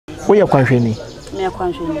Where you Kwansheni? Me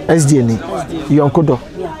Kwansheni. SDN. Yonkodo.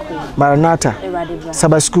 Maranatha.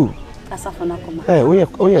 Sabbath school. Eh, where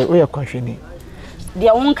you Kwansheni?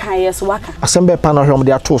 Dia won kan yes waka. Asembe pa na hwom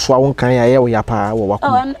dia to so won kan ya ye wo ya pa wo wako.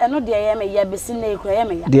 Oh, eno dia ye me ya besi na ekura ye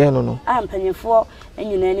me ya. Dia no. Ah mpanyefo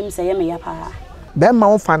enyina anim se ye me ya pa. Be ma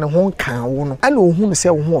won fa ne ho kan wo no. Ana ohunu ne se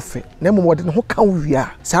wo ho ofe. Na mum wode ne ho kan wo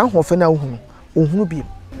wia. Sa ho ofe na ohunu bi.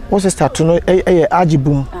 Wo sister to no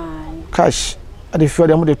agibum. Cash. Ade fio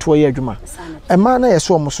dem de to ye adwuma. E ma na ye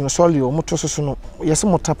so omuso no soli o muto so no. Ye se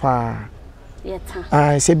mutapa. Ye ta.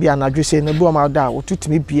 Ah se bia na dwe se na bu ma da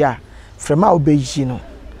otutumi bia. Frema obeji no.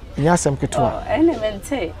 Nya asem keto.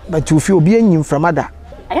 Element. But you feel obi anyim frema da.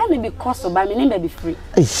 Aya me be cost ba me be free.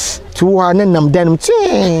 Eh, to wa na nam dan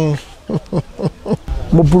mtin.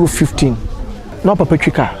 Mo buru 15. No papa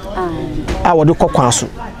twika. Ah wo de kokwan so.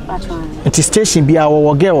 Nti station bia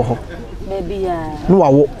wo girl ho. Baby ya. No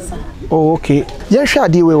wawo. Oh okay. Yen hwa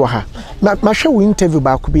ade we wo ha. Ma hwa wo interview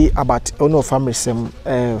ba ko be about ono family sem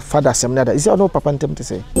father sem nada. Is it ono papa ntem to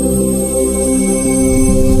say?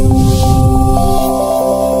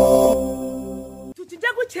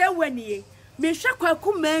 Me hwe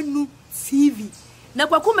Kwaku Manu TV. Na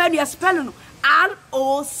Kwaku Manu ya spell no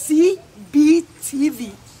ROCB-TV.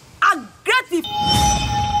 Aggressive.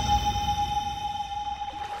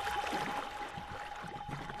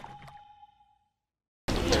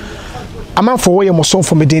 Aman for way mo son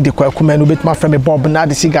for me dey Kwaku Manu bit my friend me Bob na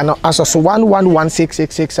the siga no aso so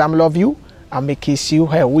 111666 I love you. I make kiss you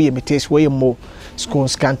hey we me taste way more school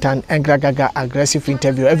scantan engragaga aggressive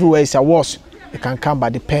interview everywhere is a worse. You can come by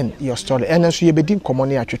the pen your story and so you be din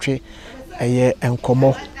common ya twetwe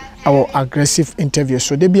enkomo our aggressive interview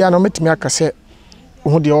so de bia no metimi aka se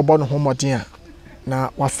wo de obo no homodin a na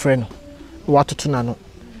wa frɛ no watoto na no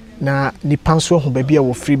na nipa nso hu ba bia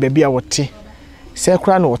wo free ba bia wo te se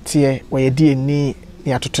kra na wo te wo ye de ni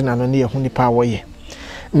ya atoto na no ne hu nipa wo ye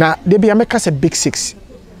na de bia meka se big 6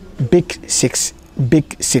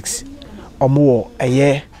 omo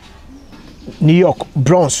New York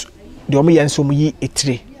Bronx the omo yenso mu yi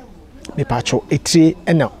etire me pacho etire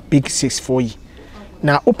na big 6 for yi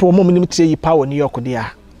na opo omo nim tire yi pa wo New York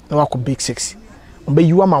dia na wako big 6 ombe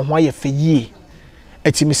yiwa ma ho aye fe yi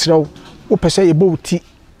eti misrew wo pese ye bowti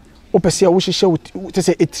wo pese wo hihye wo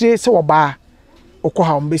se etire se wo ba okọ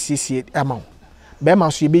ha ombe siesie ama wo be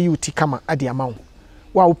ma so ye be yi uti kama ade ama wo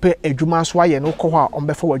wa wo pe adwuma so aye no okọ ha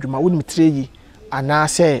ombe fa wo adwuma wo nim tire yi ana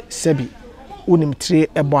se sebi wo nim tire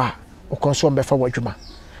ebo a okọ so ombe fa wo adwuma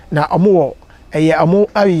na omo eye omo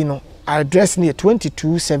ayi no address near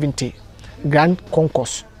 2270 Grand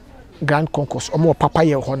Concourse omo papa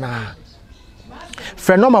ye ho na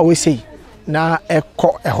frenoma we say na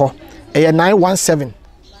eko eho eye 917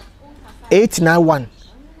 891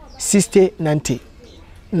 6090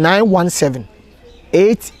 917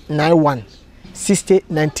 891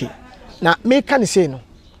 6090 na me kan say no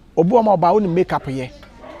obu o ma ba woni makeup ye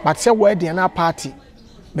but say wedding na party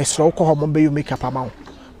me sro ko ho mo be you makeup amount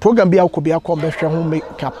program bia ko bia ko be hwe ho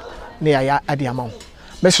makeup na ya ade amount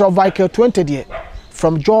me sro vehicle 20 there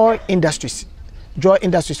from Joy Industries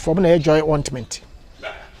from na Joy Ointment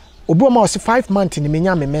obu ma was 5 months ni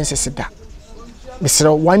menya me menses da me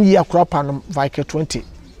sro 1 year crop and vehicle 20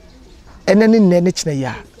 enani ne chine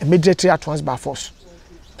ya immediately at once by force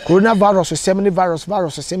coronavirus semini virus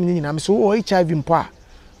semini nyina me so HIV mpo a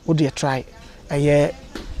wo de try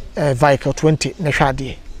vehicle 20 na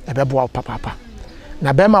hwade ebebo papa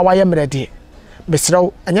na bema wa yemre de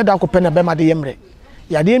besrew anya da akopɛ na bema de yemre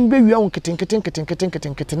ya de mbe wi an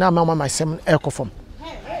keten na ma masem ekofom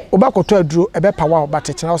obakoto aduro ebe pawa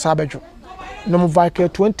obatetena osa abedwo no mu vehicle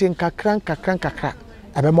 20 nkakra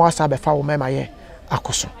ebema osa abefa wo mema ye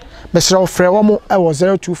akoso besrew frɛ wo mo e wo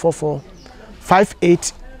 0244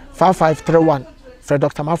 585531 frɛ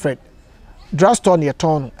Dr. Manfred drugstore ne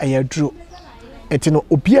ton ayaduro etino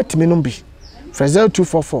obi atimi no bi frɛ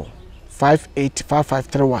 0244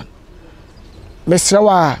 585531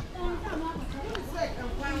 mesrawa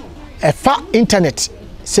efa internet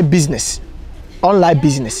se business online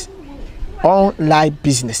business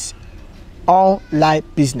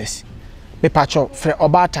me pacho frɛ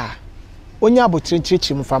obata onya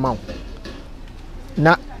abotrenchrechi mfama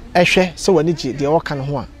na ehwe se wani gi de woka no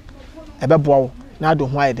ho a ebeboa wo na ado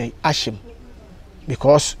ho ayede ahyem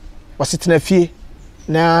because wasitena fie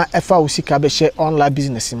na efa usika be hye online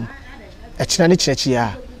business mu echina ne chirechi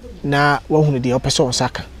ya na wahunu de opese on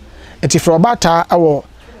saka enti frɛ obata awo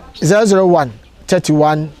 001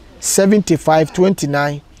 31 75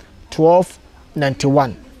 29 12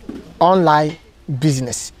 91 online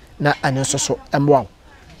business na anenso so emwa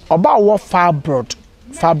oba wo far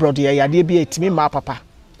broad ye yade bia etimi ma papa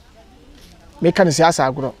me kan se asa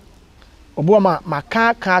agro Obuama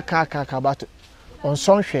maka about on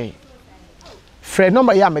sonhwe. Fred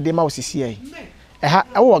number ya me de ma osisi ai. Eha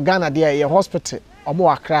ewo Ghana de ye hospital omo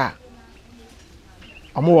Accra.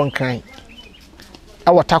 Omo won kran.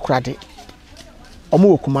 Ewo Takoradi. Omo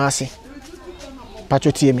wo Kumasi.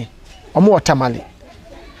 Pachotie mi. Omo wo Tamale.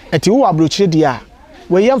 Enti wo abrochire de a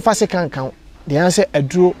we yem fase kankan de answer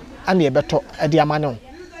aduro ane ebeto ade amane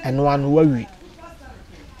eno anu wawi.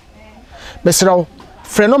 Besraw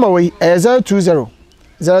friend number we 020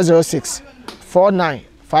 006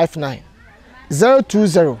 4959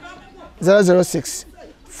 020 006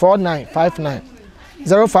 4959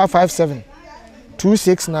 0557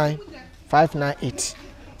 269 598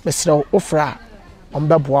 Besraw ofra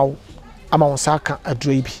ombeboawo ama wonsaka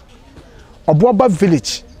aduro ibi Obuoba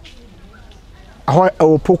village aho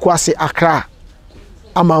Opokuase Accra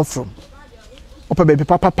amanfrom opa baby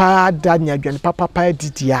papa da nyadwane papa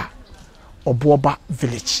didia Obuoba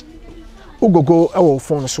village ugogo ewo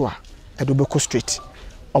phone so a edobeko street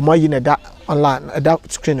omoyi na da online da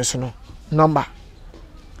screen so no number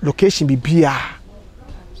location bibia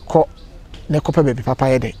ko ne kopa baby papa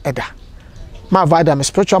yede eda ma vada me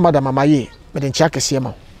spiritual mother mama ye me den chia kese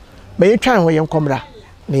ma me ye twan ho ye nkomra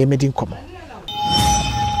na ye medi nkomo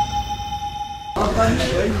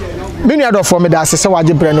Many other for me that says I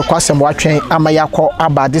brand no kwasem watwen amayako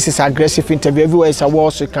aba. This is aggressive interview. Everywhere is a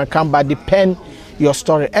war, so you can come by depend your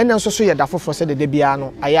story. And also so you da for said the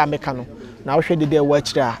biano aya mekano. Now we the day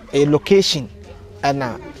watch there a location and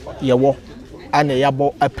ya wo and ya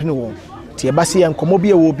bo apene wo. Ti e ba se enkomo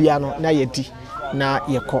bia wo bia no na ye di na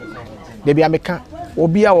ye ko. De bia meka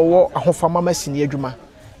obi a wo ahofama masini adwuma.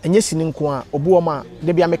 Enye sini nko a obi wo ma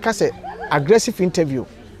de bia meka se aggressive interview.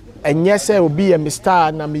 And yes, I will be a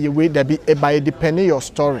Mr. na me way that be by depending your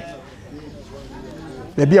story.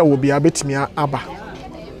 Maybe I will be a bit me aba.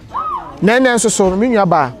 Nene so me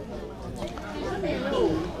aba.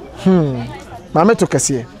 Mama to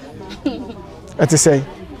kase. Ati say.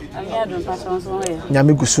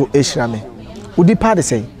 Nyame guso ehira me. Udi pa de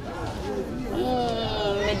say.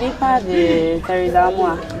 Me di pa de Teresa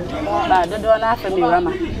Moa. Ba do na fa me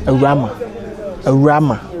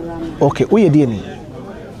EWURAMA. Okay, wo ye die ni.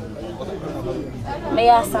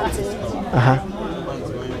 Meya Asante.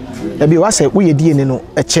 Ebi wa say wo ye die ni no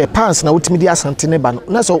e che pants na wotimi di Asante ne ba no.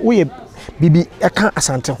 Na so wo ye bibi e kan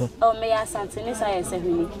Asante ho. Oh, Meya Asante ni say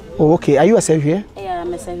Sehwi. Oh, okay. Are you a Sehwi? Yeah,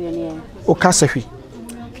 I'm a Sehwi ni. O ka Sehwi.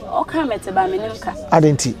 O ka mete ba menim ka.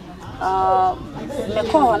 Adenti. Me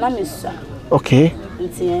ko ho na mesu. Okay.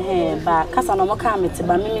 Nti ba kasa no mo ka mete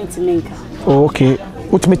ba menim nka. Oh, okay.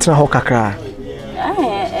 Wotimi tena ho kakra.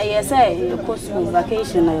 Yes, I go school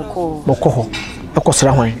vacation na ko. Mo ko ho.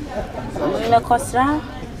 Ekosra hwan? Me kosra.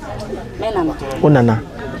 Me nana.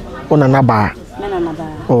 Onana ba. Me nana ba.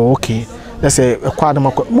 Oh, okay. Let's say kwada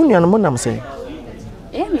mako. Munya no monam say.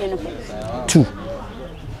 Me no. 2.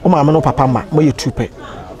 O ma no papa ma, mo ye 2 pe.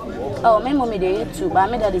 Oh, me mommy dey 2,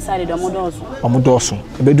 but me that decided omodoso.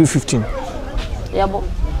 E be do 15. Yabo.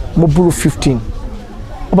 Mo buru 15.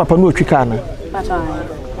 O papa no twika na. Papa.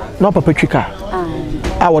 No papa twika.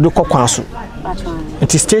 Ah, wo de kokwan so. Papa.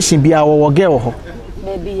 Enti station bia wo girl ho.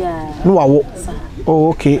 Baby ya. No wo. Oh,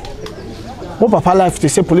 okay. Mo papa life to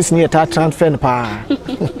say police near ta transfer pa.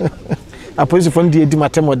 A police from the di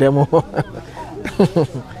matemo demo.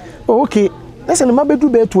 Oh, okay. That's an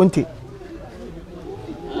mabedu be 20.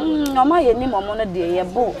 No ma ye ni momo no de ye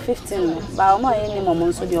bo 15. Ba ma ye ni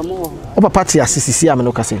momo so de omo. O papa ti asisi am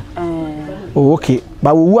no kase. Oh, okay.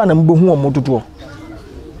 Ba wo wu anam be hu omo dodo.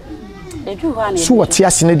 Edu ho ane. So what ti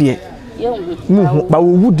ase ne de. Ye hu. Ba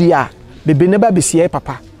wo wu di a bebe ne ba be sie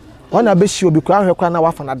papa. Ona be hie obi kura hwekwa na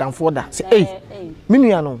wafa na damfo da. Say, "Hey,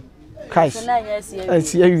 minua no. Kai.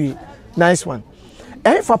 Yes. Nice one."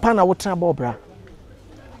 Eh fa pa na wo tra ba obra.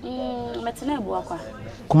 Metena ebu akwa.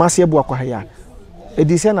 Kumasi ebu akwa ya.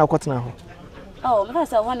 Edise na akotena ho. Oh, me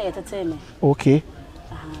say one year tete me. Okay.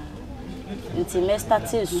 Until me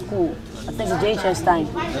started school. I think JHS time.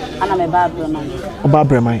 Ana me ba Brema. O ba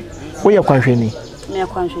Brema. Wo ye kwanhwani. Me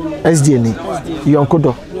kwanhwani. SD ni.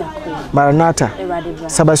 Yonkodo. Yeah. Maranatha.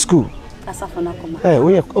 Sabbath school. Kasafona koma.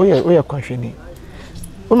 We ye kwanhwani.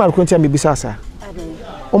 O ma kwontia me bisa asa.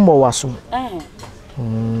 O mo wasum.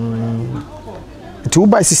 Ti u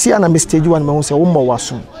ba sisi ana me stage 1 me hu se o mo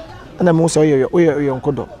wasum. Ana me hu se o ye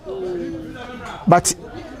yonkodo. But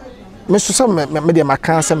me so some me de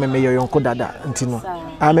maka se me ye yonko dada ntino.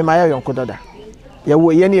 A me ma ye yonko dada. Ye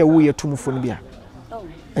wo ye ne ye wo ye tumfo no bia.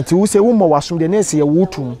 Nti wo se wo mo wasum de na se ye wo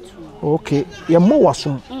tum. Okay, ye mo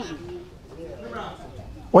wasum.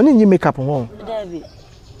 Oni nyi makeup ho. David.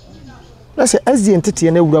 Na se SD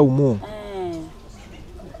entete na wura wo mu.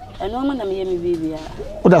 And no man, I'm a baby.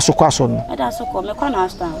 What are so question? That's so called me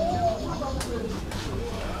cornerstone.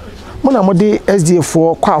 Mona mode SD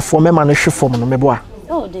for kwa for me man hwe form no meboa.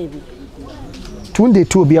 Oh, David. Tunde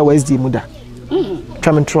to be a SD muda.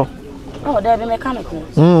 Tramentro. Oh, David mechanical.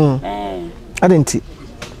 Adenti.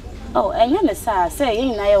 Oh, and you say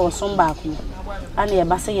you na your son back. And your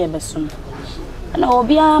bassy ye besum. And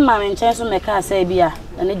Obia, my chance to make her say beer,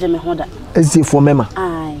 and a Jimmy Honda. SD for mema.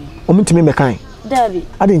 Aye. Omuntu me mekan. David.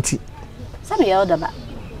 Adenti. Some elder back.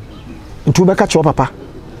 Ntu be catch your papa.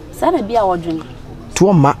 Sana be our dream.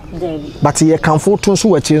 To ma. David. But ye can for to so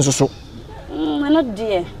we so. Not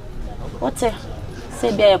dear. What say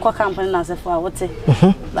be a co company as for what say.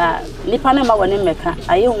 But Nipanema when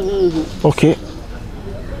meka. Okay.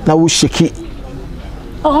 Now we shake it.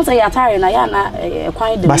 Oh, say you're tired, I am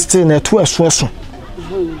quite. But still, na to a so.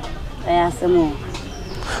 I ask more.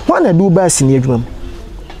 One I do by senior drum.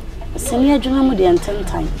 Senior drum with the 10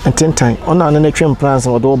 time. And 10 time. On an trim plans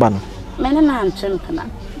or Doban. Men and I'm chimpana.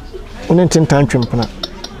 On 10 time trimpana.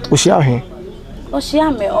 We shall here. Oh, she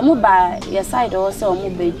am me or by your side also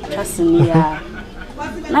mobile trusting me.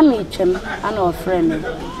 Na me chim, I know a friend.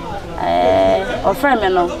 Or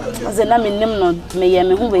friend, no, as a name no, may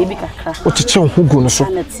I who baby cacra. What to tell who go so?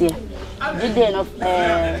 Did they of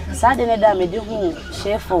Saturday damage who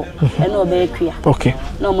chef and no bakery. Okay.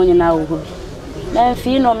 No money now. Then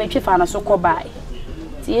fee no make you find a so called by.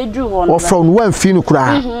 See, drew one. Or from one fee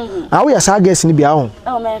cry. I will say, I guess in the beyond.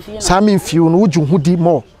 Oh, man, feel Sammy few, would you who did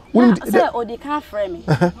more? Or they can't frame me.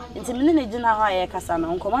 It's a minute dinner higher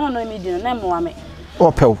Cassano, come on, no medium, name one.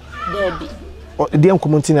 Or Pell. Debbie. Or the young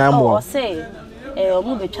community I am more. Say,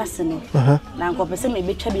 move a chassis. Now, Copper may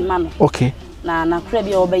be chubby man. Okay. Now,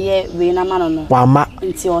 crabby obey, we na man. One ma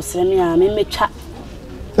into your senior, me chat.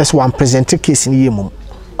 That's one present case in Yemum.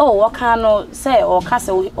 Oh, what can I say or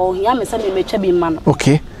castle or yam send me chubby man.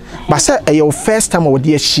 Okay. But say your first time with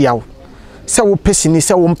dear Shiao. Say we pessing is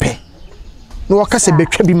a wompe. No, I say be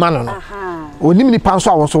chubby man. Aha. O nimini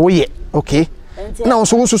panso was so ye. Okay. Now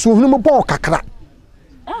so no more kakra.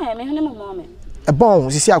 Eh, me no moment. A bone,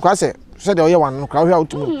 you see, I said the one crowd out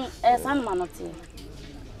to me. Some man not here.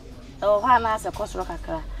 Oh, how a cost rock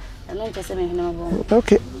and then just me no.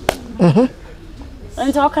 Okay.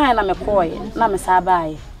 And all kind of a coy, Namma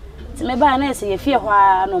Sabai. To me by an essay, fear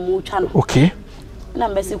why no more channel. Okay.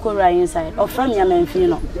 Number secure right inside, or from your men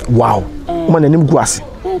fino. Wow. Man and him grass.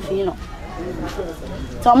 And fino.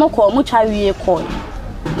 Tomoko, much I we coy.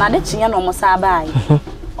 Now that's your no more Sabai.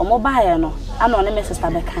 Or mobile no. I know the Mrs.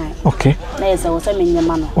 Tabakan. Okay. There's a semi in your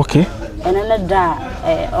man. Okay. And then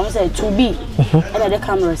that, almost say 2B. And the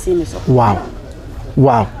camera see me so. Wow.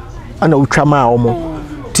 Wow. I know Trama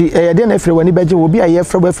almost. Then if when you will be a year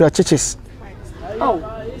from for churches. Oh,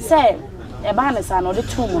 say, a banner or the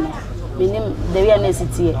tomb. Meaning the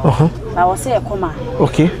reality. I will say a comma.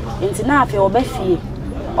 Okay. Into now if you're Beffy.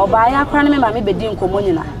 Or by a crime, mammy bedin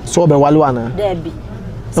communina. So by Walwana. Debbie.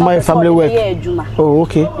 My family work. Oh,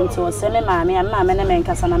 okay. Into a semi mammy and mamma and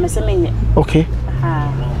Cassana Messamine. Okay. Ah,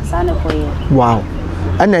 Sana Coy. Wow.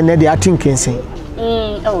 And then the Atin say.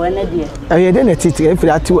 Oh, and dear. I didn't teach if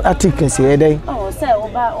that two articles a day. Oh, say,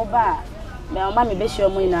 Oba. My mammy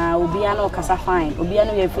Bishop Muna, Obiano Casa fine,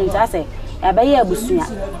 Obiano your friends. I say, I buy a busuya.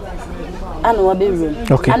 I know a bedroom.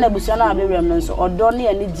 Okay. And a busana bedroom, or Donny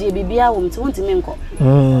and the GBB woman to Minko.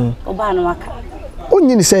 Obano Waka.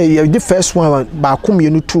 Only say the first one by come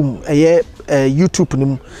you to a YouTube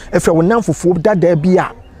name. If I were now for that there be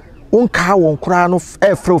a one car one crown of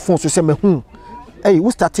air throw phones to say me hey,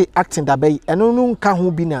 we started acting that bay and no can who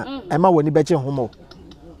be now. Am I when you bet your homo?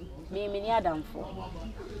 Me, Adam for.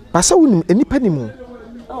 But so any penny more.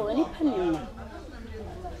 Oh, any penny more.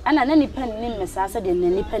 And any penny name, Miss I said in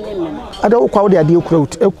any penny. I don't call the idea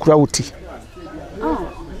crowd, a crowdy. Oh,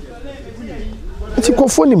 it's a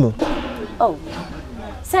cophonium. Oh.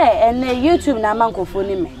 Say, and YouTube na manko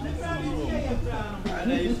phone me.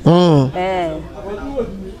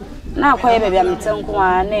 Na kwa baby am tenko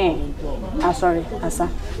ane. Ah sorry, asa.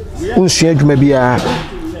 Unsu adwuma bia.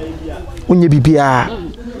 Unye bibia.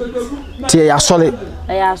 Tie ya sorry.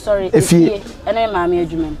 Ya sorry. Efie. Ene maami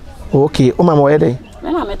adwuma. Okay, o mama oyede.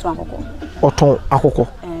 Na maami to akoko. Oton akoko.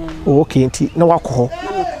 Okay, nti na wakọ.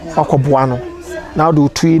 Akọboa no. Na do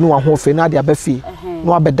tui no wa ho fe na de abafi.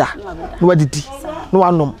 No abeda. No adidi. No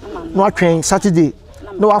anom. No atwen Saturday.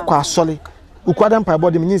 No akọ asole. Ukwada mpa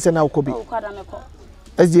body me nyinse na ukobi. Ukwada meko.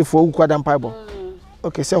 SJ for ukwada mpa bo.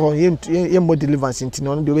 Okay, so ye mo deliverance nti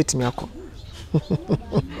no de wetimi akọ.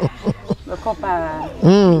 Bekopa.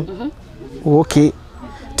 Okay.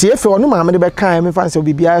 Tie fe onu ma me de be kan me fancy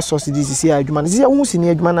obibia sauce this is adwuma. This is hu sini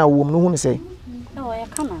adwuma na wo no hu ne say. Oh, ya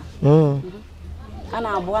kama.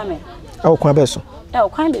 ana aboa me awo kwa beso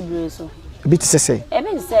kwan bebre so ebi ti sese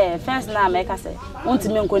first na make say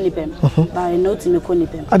untimi nko nipem ba no timi ko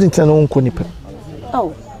nipem adintina no nko nipem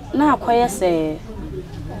na akoye say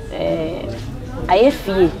aye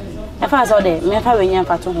fie e fa so de me fa wenya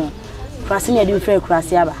mfato ho krase na di mfre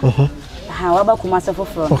krase aba ha waba kuma se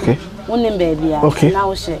foforo okay wonim ba bia na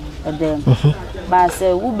wo hye edem ba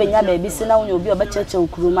se wo benya ba bi se na wo obi obacheche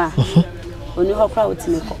okuruma oni ho kra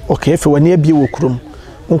otimi ko okay fe wani abie wo kurum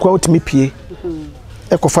nkwa otimi pie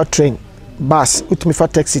ekofa train bus otimi fa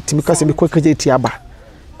taxi timi kase bi kwakaje ti aba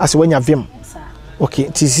ase wanya vim okay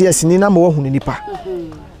ti cs ni na ma wo hunu nipa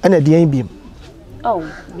ana dian biem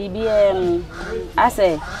BBM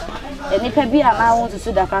ase enipa bi ama wo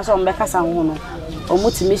susu da ka so mbekasa ho no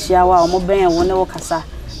omutimi hia wa omoben wo ne wo kasa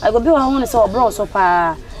agobi wa ho ne se obro so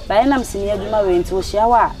pa ba na msini aduma we nti wo hia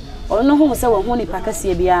wa ono ho se wo ho nipa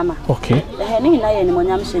kase bia ama okay ni na ye ni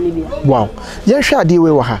monyam hye ni bia wow ye hwe ade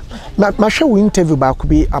we wo ha ma hwe wo interview ba ko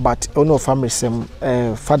bi about ono family sem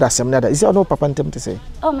father sem nada is ono papa ntem to say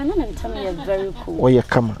me na ntem ye very cool oh ye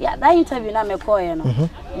kama yeah that interview na me call ye no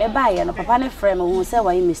me ba ye no papa ne frame wo se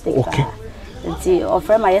wa mistake okay nti o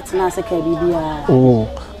frame ayet na se ka bibia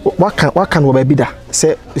wakan wo ba bi da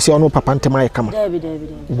se ono papa ntem aye kama David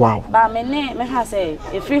wow ba me ha say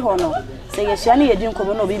e free ho no say ye hia na ye di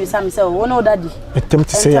nkomo no bibi sam say wo no daddy ntem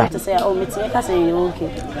to say me tie ka say okay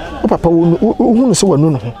o papa wo hunu se wanu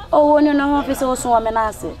no ho wonu no ho fi se wo so me na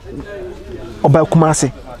ase oba kuma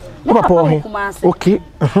ase o papa wo he okay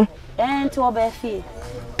enti oba fi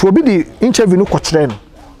to obi di interview no kwotire no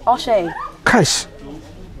o shey cash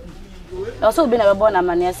also be na be born na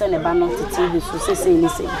mane se ne ba no TV so se ni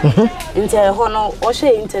se enti ho no o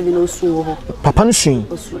shey interview no su ho papa no shin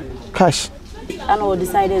cash and we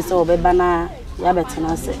decided so be bana ya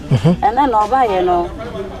betena se and then oba ye no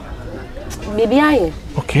bibi aye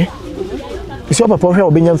okay isi papa hwe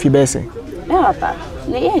obenya mfi be se papa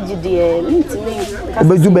na ye gidie mintimi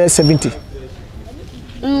obedu be 70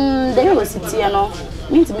 the university no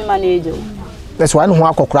mintimi manage that's why no ho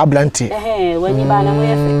akokora blanti wani ba na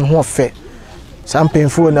ho ho fe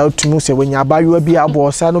sampemfo na otumu se wanya abayo bi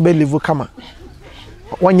abo sa no be level kama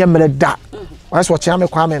wanya mere da wase wo chia me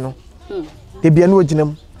kwa me no de bia no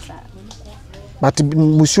oginam but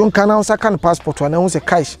musion kana usa kan passport na hu se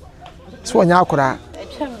cash so wanya akora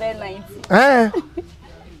etwembe 90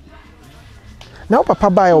 na papa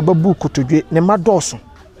ba ya obabu kotodwe ne madoso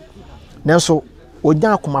nanso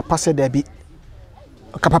onya akoma pase da bi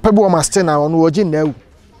ka papa bi o master na ono ogi na awu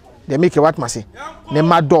de make what mase ne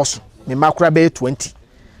madoso ne makura be 20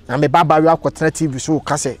 na me baba wi akotena TV so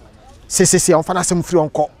ka se on fa na sem free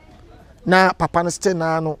onko na papa no still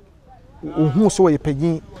na no ohun so ye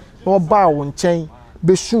pagin no ba wo nchen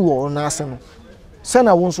be su wo na ase no se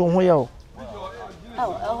na wo so ho ye o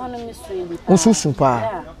no mystery bi pa unsusun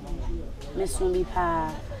pa mystery pa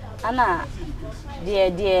ana de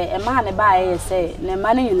e ma ne ba ye se ne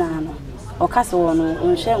ma ne nyina no o ka se wo no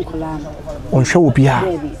onhwe nkola no onhwe obi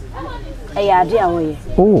a ya ade a wo ye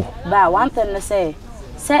ba one thing ne se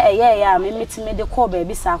ya me mitime de call ba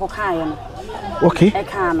bi sa akokan ye no okay e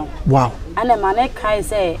kan no wow ana ma ne kai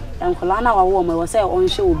se nkola na wawo me wo se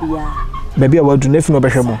onhwe obi a ba bi a wadu na fi no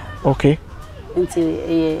behwe mo okay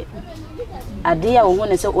nti ade a wo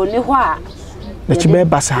ne se oni ho a na chi be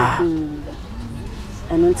basa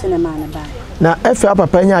eno nti ne ma ne ba na efe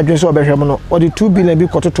papa nya adwen so obehwe mo no o de 2 billion bi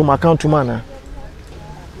kototo mo account mo na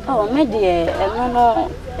me de eno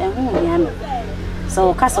ehu ya me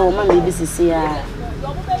so ka se wo ma me bi sisi a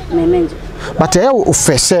me menje but o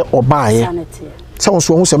fese obaaye se won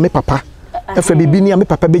so hu se me papa efe bibi ni a me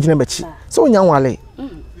papa begina bachi se onya nwale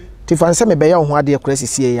ti fan se me be ya ho ade ekura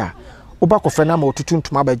sisi ya oba kofre na ma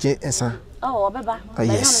otutuntum abaje ensa obeba ba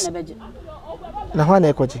na ne beje na ho na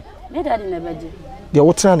ekoje me daddy ne beje de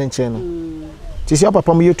wotra ne nche no ti si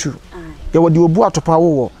papa mo yetu ye wodi obu atopa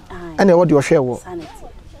wo ene wodi ohwe wo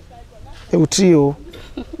e wutri o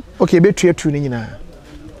okay betuatu ni nyina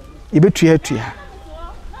e betuatu ya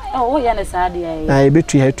wo ya ne saade ya na e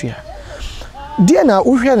betuatu ya de na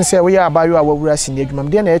uhwe ne se wo ya abayo a wawura sini adwuma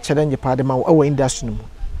de na e challenge pa de ma wo industry no mu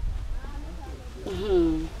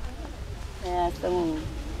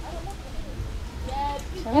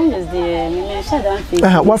is the me shadan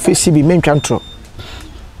face what face bi mentwa ntro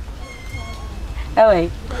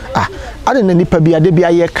ade na nipa bi ade bi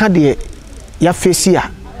aye ka de ya face a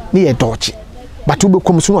ne ye doche but ube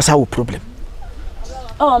kom so no sa wo problem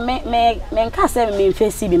me nka se me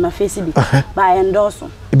face bi ma face bi ba endorse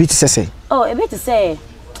e bi ti sese e bi ti say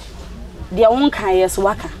de won kan yes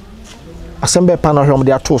waka asembe pa na hwom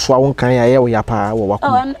de ato so a won kan ya ye wo ya pa wo wako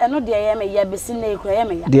eno de ye me ya besi na ekura ye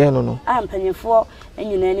me ya de no ampanyefo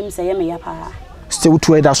enyina anim se ye me ya pa say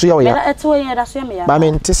utu eda so ya o ya. Eto eda so ya me ya. Ba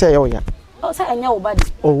me nte say ya o ya. Oh say enya wo body.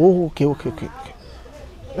 Oh okay.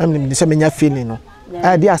 I'm say menya feeling no.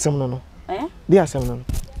 Ah di asem no no. Di asem no.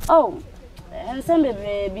 Oh. Ensem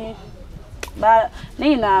bebre ba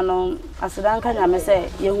ne na no asedanka nya me say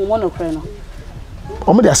ye hu mo no kre no.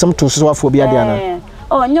 Omo di asem to so afo obi ade ana.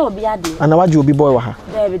 Oh nya obi ade. Ana waje obi boy wa ha.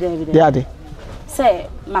 David. Dey ade. Say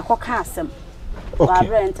makoka asem. Okay. Wa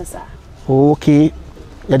brent sa. Okay.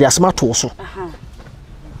 Ya di asem to so.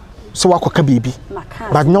 So wakoka bibi.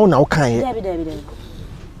 But no na wo kan ye. David.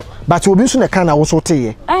 But obi nso na kan na wo so te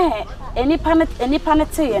ye. Any pan te any pan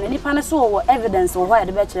so evidence or why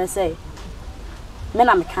the better say. Me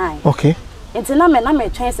na me kan. Okay. It's na me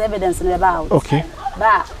chance evidence in about. Okay.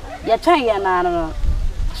 Ba ya try ya na no.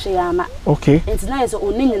 Shiama. Okay. It's nice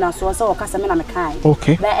onini na so o kasa me na me kan.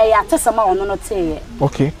 Okay. Ba e ya tesama ono no te.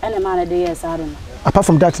 Okay. Any man dey yes I don't know. Apart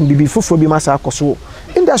from that bibi foforo bi masa akoso.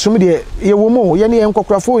 Industry me de ye wo mo ye ne ye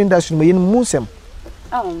nkokrafo industry me ye mu nsem.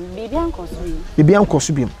 Bibi ankoso bi. Bibi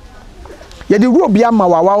ankoso bi. Ye de ro bi ama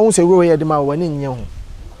wa wo se ro ye de ma wa ne nye ho.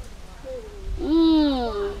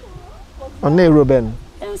 Ona ro ben.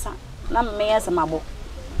 Ensa. Na me yes mabo.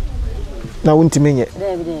 Na wonti menye.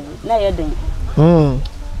 David. Na ye den.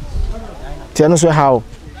 Tiano so how?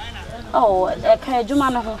 Oh, e kan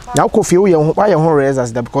adwuma no ho. Na ko fie wo ye ho, wa ye ho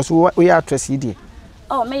results that because we are stress here.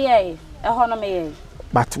 Oh, me ye. E ho no me ye.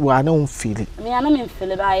 But we are not feeling. Me ana me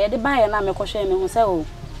feel ba ye de ba ye na me ko hwe me ho se o.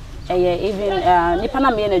 Even nipa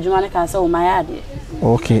na me na adwuma no ka se o ma ya de.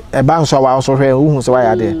 Okay. E ba nso wa so hwe hu se wa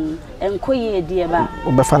ya de. Enko ye de ba.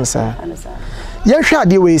 O be fan sa. Ye hwe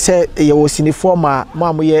ade we se ye wo sini form a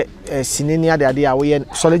mo ye sini ni ade a wo ye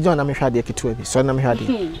solid john na me hwe ade ketewa bi. So na me hwe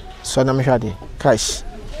ade. So na me hwe ade. Cash.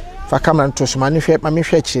 Fa camera to so ma me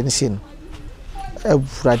hwe kire ni sin.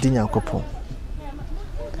 Ewurade nyankopon.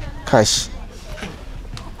 Cash.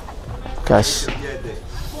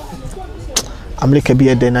 America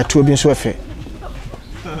be there na two bi so efe.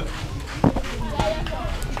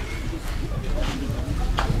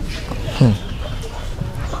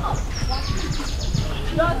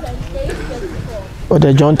 O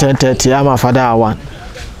de John 10:30 am afada one.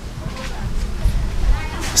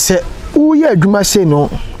 Se uye adwuma se no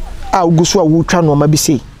a uguso a wutwa no ma bi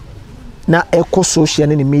se na eko social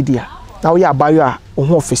ne media na wo ya abayo a wo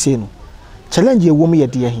ho ofese no challenge ye wo mu ye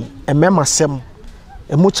de ahi emema sem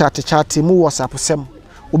emu chat mu WhatsApp sem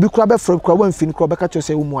obi kura be fro kura wan fini kura be ka cho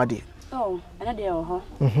se wo mu ade ana de wo ho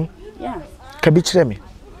yeah ka bi kire me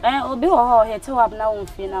obi wo ho he te wab na wo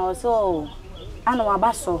fini na so ana wa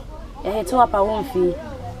baso he te wapa wo fini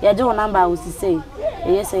ya je wo number wo sise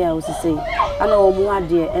ye say ya wo sise ana wo mu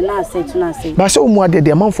ade na say tu na say ba se wo mu ade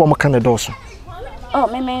de manfo mo kan do so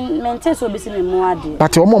me te so bi se me mu ade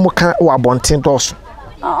but wo mo kan wo abonten do so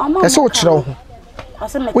ese wo kire wo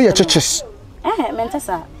wo ye churches me te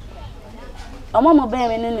sa mo be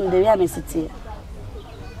me nim de ya me site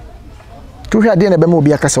tu hwa de na be me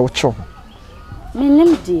obi akasa wo kire me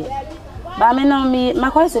nim de ba me no me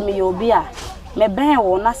makwa se me yo bi a me ben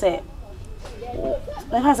wo na se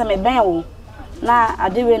me ha se me ben wo na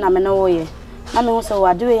adewe na me na wo ye na me ho se wo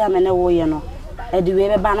adewe ya me na wo ye no adewe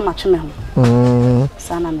be ba na matwe me ho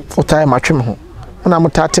sana me o tai matwe me ho na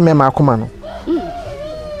mutate me makoma no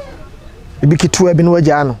ibi kitu bi no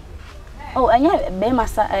waja no anya be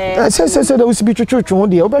masa se da usibi twetwe ho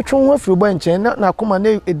de obetwe ho afiri bo nchen na akoma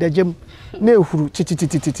na edagem na ehuru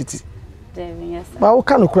titititititi yes ba wo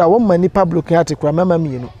kan kura wo mani public ate kura mama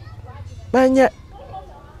mienu banye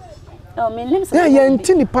me nim sa ya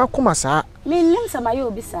nti ni pa koma sa me nim sa ma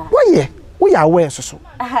yo bi sa wo ya we so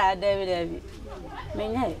David me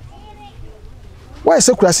nya wo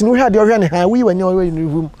se kura si no hwa de ohwe ne han wi wani ohwe ni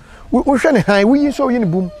room wo hwe ne han wi so yi ni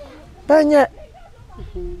bum banye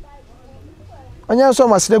anya so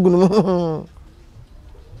masire gunu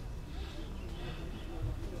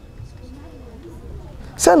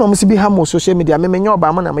se no msi bi hamo social media me nya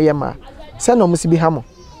oba ma na me yema se no msi bi hamo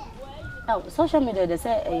social media de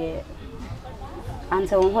say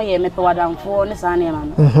ante won ho ye me pe wadamfo ne sa na ma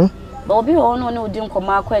no ba obi ho no ne odi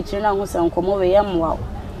nkoma akwa akiri na ho se nkoma we yemwa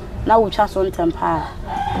na wo twa so ntempa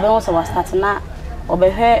be ho se wa start na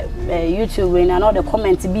obehwe YouTube we na no the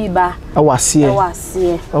comment bi ba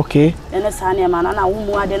awase okay ene sa na ma na wo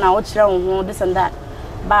mu ade na wo kire wo ho this and that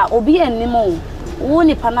ba obi enimo wo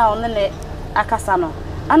ni pa na wo ne akasa no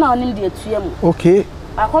ana onim de atuye mu okay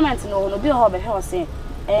ba comment no no bi ho be he o se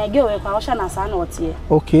ge we kwa wo sha na sa na otie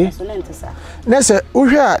okay so ne ntesa na se wo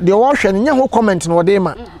hwe a de wo hwe ne nya ho comment no de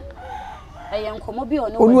ma enkomo bi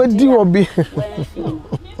ono onu adi obi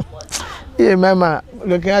mama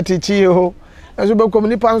looking at it ho aso be kom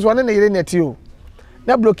ni pan so na yire neti o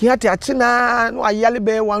na bloki hati achi na no ayale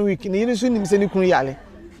be 1 week ni yiri so nim se ni kunu yale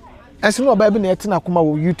enso no ba bi na etina kuma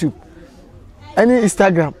wo YouTube any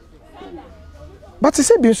Instagram but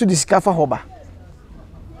say bi so discover hoba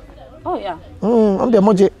oh yeah am de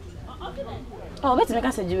moje oh bet me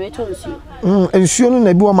ka se jiwe to nsuo nsuo no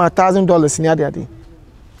na bi o ma $1,000 ni ade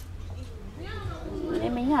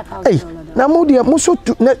hey na mo dia mo so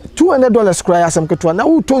 $200 cry asem keto na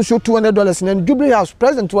wo to nsuo $200 na Jubilee House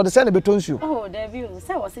president wo de say na be to nsuo oh David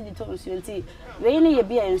say wo se to nsuo nti we ni ye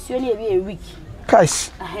bia nsuo ni ye bia a week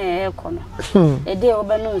cash kono e dey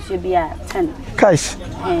oba no nsuo bia 10 cash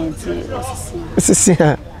nti osisi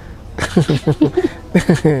ha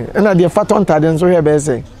na dia faton tade nso here be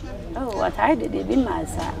say oh what I did be my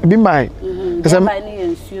sir be my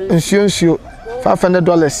nsuo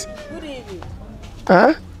 $500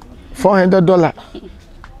 $400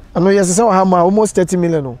 ano yes say how much almost 30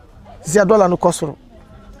 million no see $1 no kosoro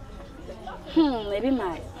maybe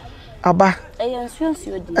my aba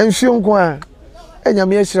nsuo di nsuo nko a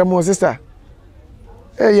enyame ahira mo sister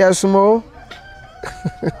yasumo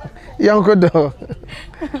yanko do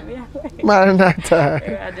maranata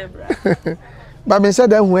ba me say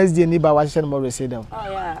that Wednesday ni ba wa hye no mo rese down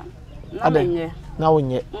oh yeah na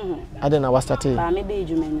wonye ade na wa start ba me be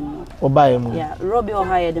edwuma ni mo obaye mu yeah Robbie o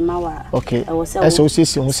hire the mawa okay so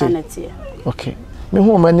sisi hu say okay me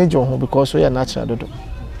hu manage ho because we are natural dodo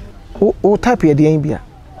o type ye de bia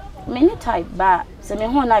me ni type ba se me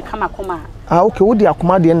hu na kama koma okay wo di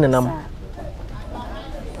akoma de nenam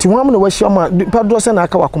ti ho am na wa hia ma padro se na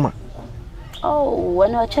aka wakoma oh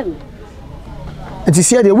wana chem ti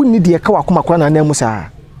sia de wonni de aka wakoma kwa na na mu saa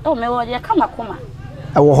oh me wo de kama koma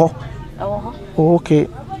ewo ho okay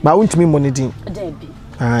ba wontimi monidin debi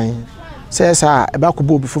ai say sa e ba ko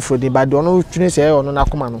bo bi foforo de ba de ono twene say ono na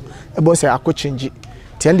akoma no e bo say akochinji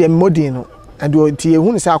ti ende modin no and o ti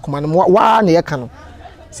ehunu say akoma no wa na ye ka no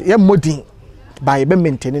ye modin ba ye be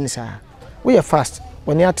maintain ni sa we are fast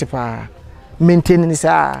when you atipa maintain ni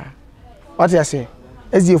sa what you say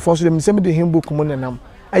as you force them say me de him book mo nanam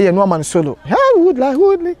aye no man solo ha would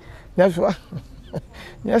that's why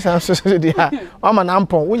yes I'm so sorry dia o man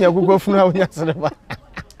ampon wo nya gugu funu ha wo nya sereba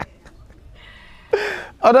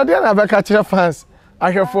odo dia na be ka kire fans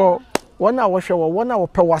ahwefo wona wo hwe wo wona wo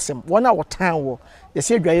pe wasem wona wo tan wo ye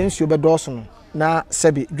se adwaye nsuo be doso no na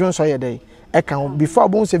sebi dwonso ye dey e kan before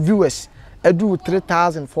bon se viewers edu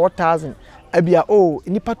 3000 4000 abia oh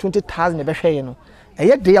nipa 20000 e be hwe ye no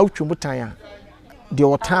eye dey awtwemu tan a de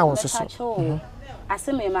wo tan wo so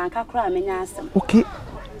asem e man ka kra amenya asem okay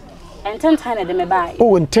and 10 time de me buy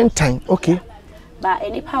oh and 10 time okay ba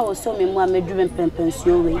any power so me mu amedru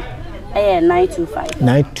pempensuo we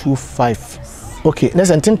 925 okay na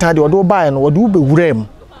 10 time de wo buy no wo do be wuram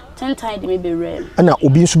 10 time de me be wuram ana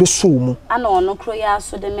obi nso be so mu ana ono kro ya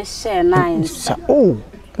so de me share 9 oh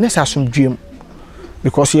na sa asomdwem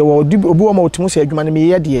because ye wo obi wo ma otimu se adwuma na me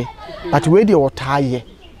ye de but we de wo taaye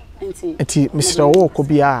enti Mr. wo ko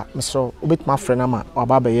bia Mr. obetuma frɛ ma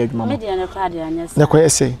aba ba ye adwuma me de na kra de anya na ko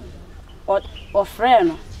ese o frɛ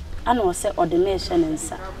no ana o se ordination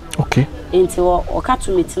nsa okay enti o ka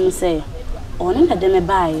to meeting say ono na de me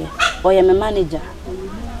baaye o ye me manager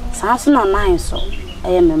saa so na 9 so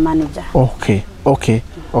I am a manager okay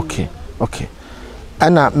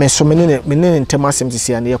ana me so menene ntemasem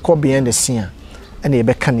tisi ana ye ko behind the scene ana ye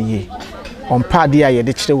beka ne ye on pade a ye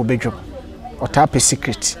de kire wo bedwom o tap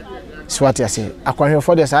secret so what you say akwanhwe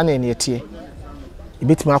for the saa na ne tie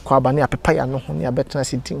ibetima akwa aba ne apepa ya no ho ne abetena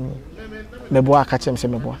sitin meboa ka chem se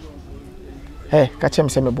meboa ka chem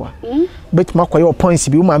se meboa betima akwa your points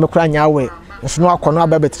bi uma me kra nya awe nso no akwa no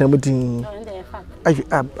aba betena mudin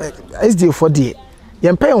SD for the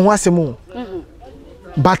ye mpa ye ho asem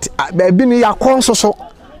but baby ni yakon so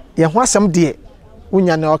ye ho asem de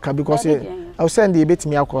unya na oka because I will send the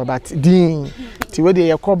betimi akwa but din ti we de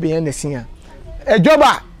ye ko be na sia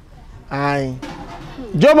ejoba ai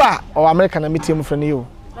joba o America na meeting friend you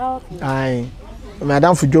ai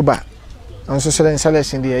madam fu joba anso so den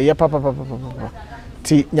selection de ye papa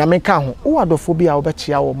ti nyame ka ho o adofo bi a wo be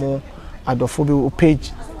chia wo mo adofo bi o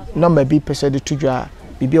page number bi pese de tudwa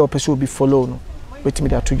bibi a wo pese obi follow no wetimi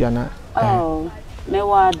da tudwa na me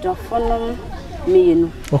wa adofo no me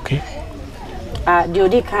no okay de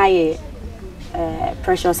odi kan ye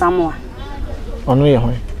precious Samoa ono ye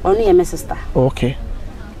ho ono ye my sister okay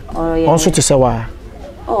onso te se wa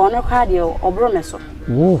ono kwa de obro me so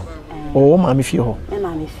o ma me fie ho me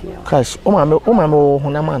ma me fie cash o ma me ho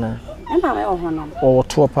na mana me ma me ho na o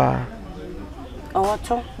to pa o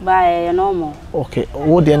to ba normal okay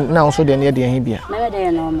wo de na onso de ne de hin bia me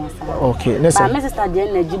de normal okay listen ba me sister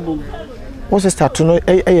de na jibum o sister to no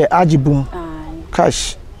agibum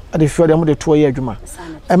cash ade fio de mo de to ye adwuma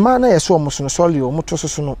e ma na yeso mo so no soli o mo to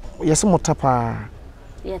so no yesi mo tapa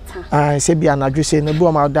yeta se bia na dwe se na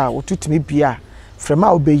bu ma da otutumi bia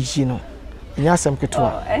frema obeyi no nya asem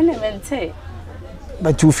keto ene mente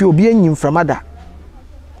but you feel be anyim frema da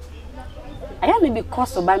I am be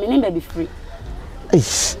cost by me name be free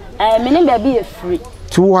eh me name be free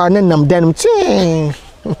to wa ne nam dan tin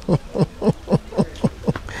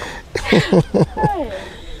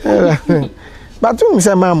but you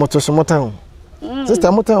say ma moto so motan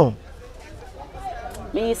sister motan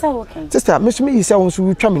me say okay sister me say won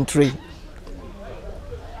so twa me tray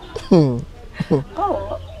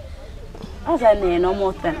oh as I no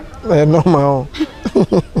more thing normal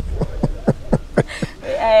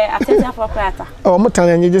attention for prata oh motan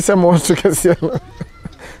enye say mo so kese no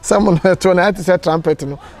someone to na ati say trumpet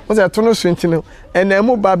no mo say to no swinti no and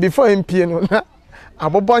emu ba before MP no na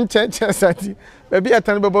abobon cheche sati baby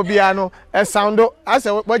atan bebo bia no e soundo ase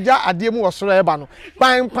woja ade mu wosoro e ba no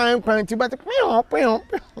pan ti but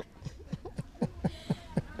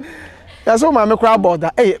ya so ma me kra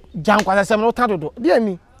border eh jankwasa sem no tadodo dia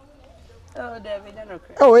ni oh David no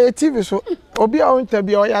kra oh e TV so obi a wonta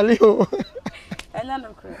bia o yale o ena no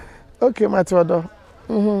kra okay matodo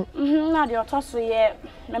na de otoso ye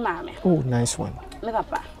me maame oh nice one me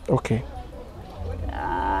papa okay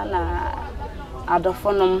na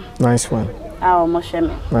adofonom nice one omo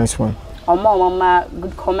sheme nice one mama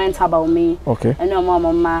good comment about me okay and your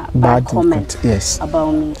mama bad comment yes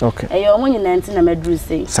about me okay e your money 19 na medru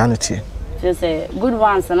say sanity just say good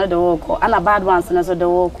ones na the work and a bad ones na so the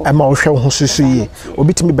work am wo hwe ho susu yi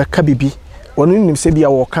obitimi beka bibi wonu nim se bia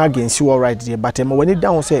wo ka against you all right there but am woni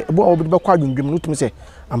down say ebo obi be kwa dwundwum no tumi say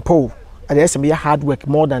ampo ade say me hard work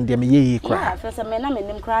more than them ye cry yeah first me na me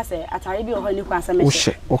nim cry say atare bi o hani kwa say me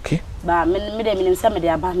okay ba me de me nim say me de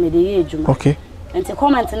aba me de ye adwuma okay enti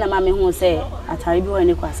comment na ma me hu say atare bi o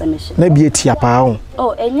hani kwa say me na bi etia pa ho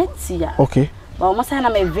oh enye tia okay ba o mo say na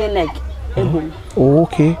me vineg ehum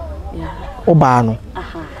okay yeah oba no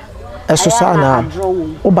aha eso sa na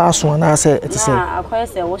oba so na say it say akoy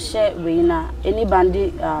say wo she we na any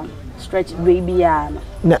bandi stretch baby ya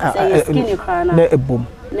na skinny kana na ebom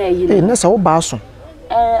na yi na say oba so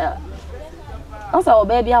osa o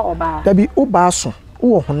baby a oba da bi oba so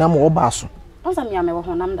wo honam oba so osa mi ame wo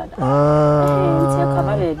honam dada nti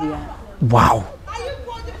akaba baby a wow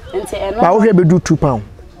nti eno ba wo hwe be do 2 pound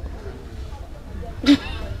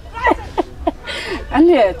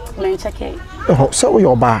ane men cheke oh so we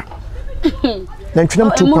oba na ntwenam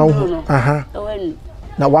 2 pound aha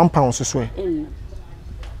na 1 pound so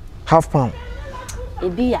half pound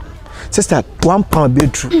ebia sister 1 pound be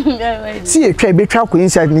true see e twa be twa ko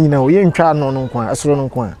inside ni na o ye ntwa no no nkwa asoro no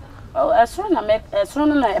nkwa oh asoro na me asoro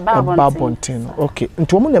no na e ba bonten okay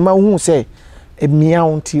nti omo na ma hu say e mia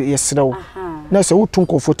unti yesrew na say wotun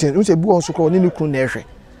ko 14 wo say bi won so ko ni kunu na ehwe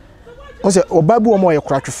wo say oba bi wo mo ye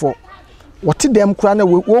kratwefo wote dem kura na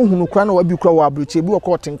wo hunu kura na wabi kura wa abroche bi wo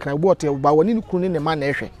ko tenkran bi wo te ba woni ni kunu ne ma na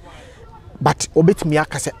ehwe but obetimi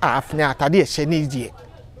aka say afne atade e hye ne die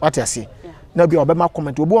what you see na bi obema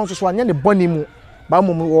comment obi won so anya ne boni mu ba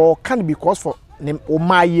mu wo can because for ne o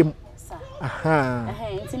mayem aha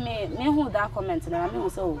nti me hu that comment na me hu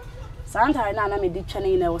so santa na me di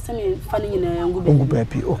twene na wo se me fa ne nyina ngu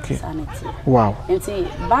baby okay sanity wow nti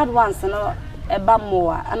bad ones no eba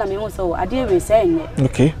moa ana me hu so ade we say nye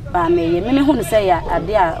okay ba me hu ne say ya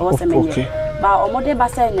ade a wo se me nye ba omode ba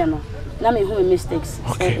say nye no na me hu mistakes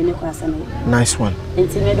okay ene kwa say nice one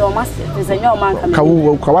nti me do ma se say nya o man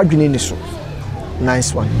ka wadwene ni so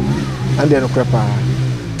nice one and then okrepa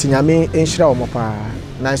tinyame enhira o mopa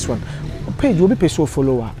nice one page obi person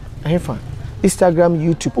follower ahefa Instagram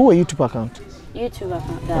YouTube YouTube account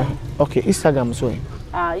that. Okay Instagram so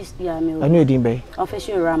yeah me anu edin bay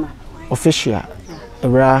official EWURAMA official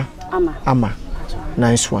ama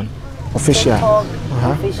nice one official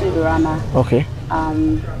official EWURAMA okay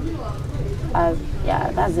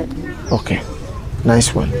yeah that's it okay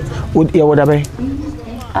nice one would you would be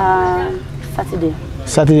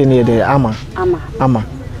Saturday near the ama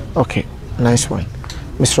okay nice one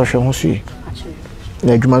Mr. Shonhusi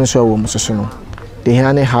na adwuma no so wo musoso no the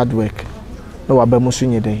hane hard work no wa ba muso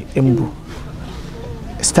nye den embu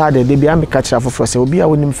started de bia me catch afoforo se obi a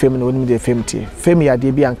wonim fame na wonim de fame tie fame ya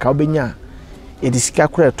de bia anka obenya e disika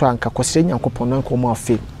kora to anka kosere nyankopon no anka mo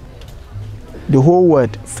fame the whole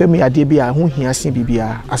world fame ya de bia ho hia se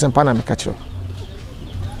bibia asempa na me catch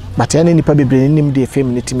but ya ne nipa bebre nim de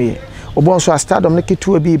fame ne time obo so a stardom ne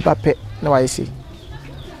ketu abi ba pe na wa yesi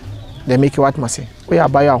they make you what must say we are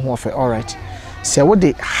buy ho of all right say what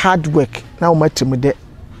the hard work na o matrimu de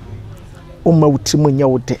o ma wutimu nya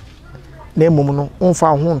wo de na emum no onfa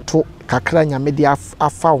ho nto kakra nyame de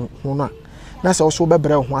afa ho no na se wo so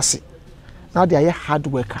bebre ho ase na de aye hard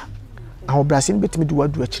worker ahobrase no betimi de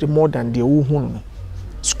wadu akire more than de wo hu no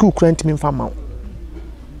school current me mfa ma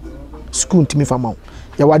school ntimi mfa ma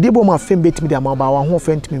ya wade bo ma fem betimi de ama ba wa ho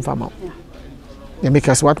fem ntimi mfa ma ya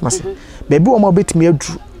make us what must baby wo ma betimi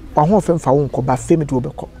aduru wa ho fem fa wo nko ba fem de wo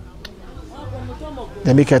beko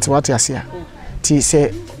ya make it what ya sia ti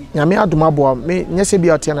se nyame adumabo me nyese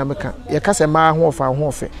bia otia na meka ye ka se ma ho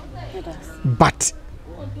ofe but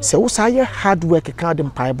se wo sa ye hard work ka de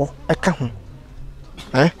mpaibo e ka ho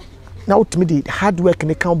na utimi di hard work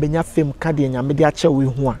ne ka obenya fam ka de nyame de ache we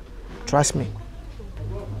ho a trust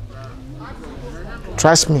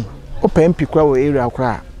me open mp kwa wo area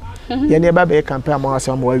kwa ye ne ba be campaign am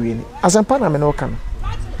asem wa wi ni asempa na me no ka no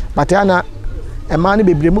but ana e ma ne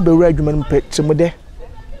bebre mu bewura adwuma no pe trimu de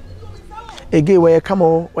ege we come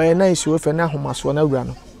o we nice we fe na homaso na wura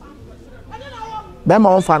no be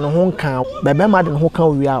ma on fa no ho kan be ma de no ho kan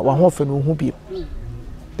wi a wa ho fe no ho bi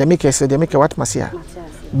de make what masia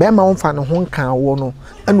be ma on fa no ho kan wo no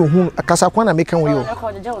ana hu akasa kwa na make kan we o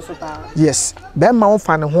yes be ma on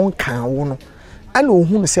fa no ho kan wo no ana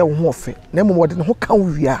hu no se wo ho fe na mo de no ho kan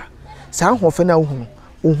wi a sa ho fe na hu no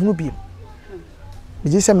ohunu bi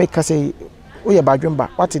bi se make say o ye badwemba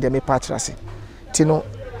what de me patrase ti no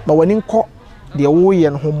ma wani nko de wo ye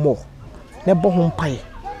no ho mo ne bo ho mpae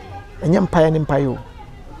enye mpae ne mpae o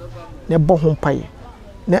ne bo ho mpae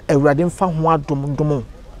na awurade mfa ho adom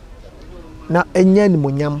na enye ni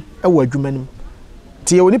monyam e wa adwuma nim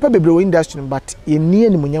ti ye onipa bebre wo industry but ye nie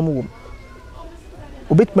ni monyam wo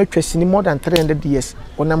obetuma twasini more than 300 years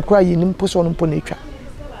onam kra ye nim poso no na etwa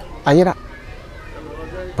ayera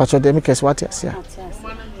pacho de me kesi what asia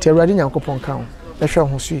ti awurade nyankopon kan ho na hwe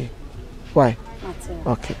ho so yi why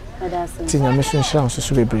okay ti nyame so nshira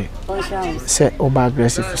so bebre se oba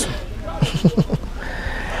aggressive so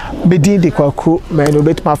bedi de Kwaku Manu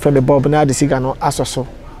betuma fa me bob na de siga no asoso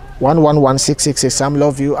 111666 I'm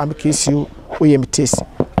love you I'm kiss you we am taste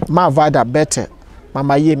ma vada better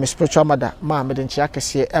mama ye me spiritual mother ma me de nchia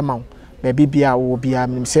kese ema me bibia wo bia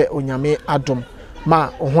me se onyame adom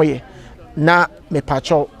ma ohoye na me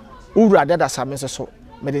pacho ura dada same so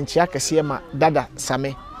me de nchia kese ma dada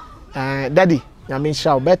same daddy nyame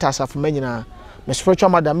nchia better asafo manyina me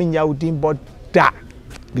spiritual mother me nya udin boda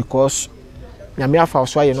because nyame afa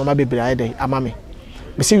so aye no ma bebira ede amame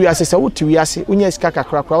me se wiase se wuti wiase unya sika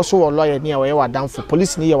kakra so wo lawyer ni a we wadanfo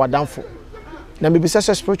police ni ye wadanfo na me bisa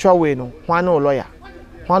spiritual way no hwan no lawyer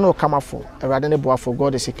hwan no come for erade ne boafo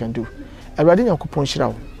God is can do erade nyankopon hira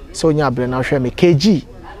wo se onya abre na hwe me kg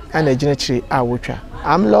ana gina chire a wotwa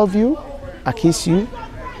I'm love you I kiss you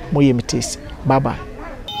moye me taste bye bye.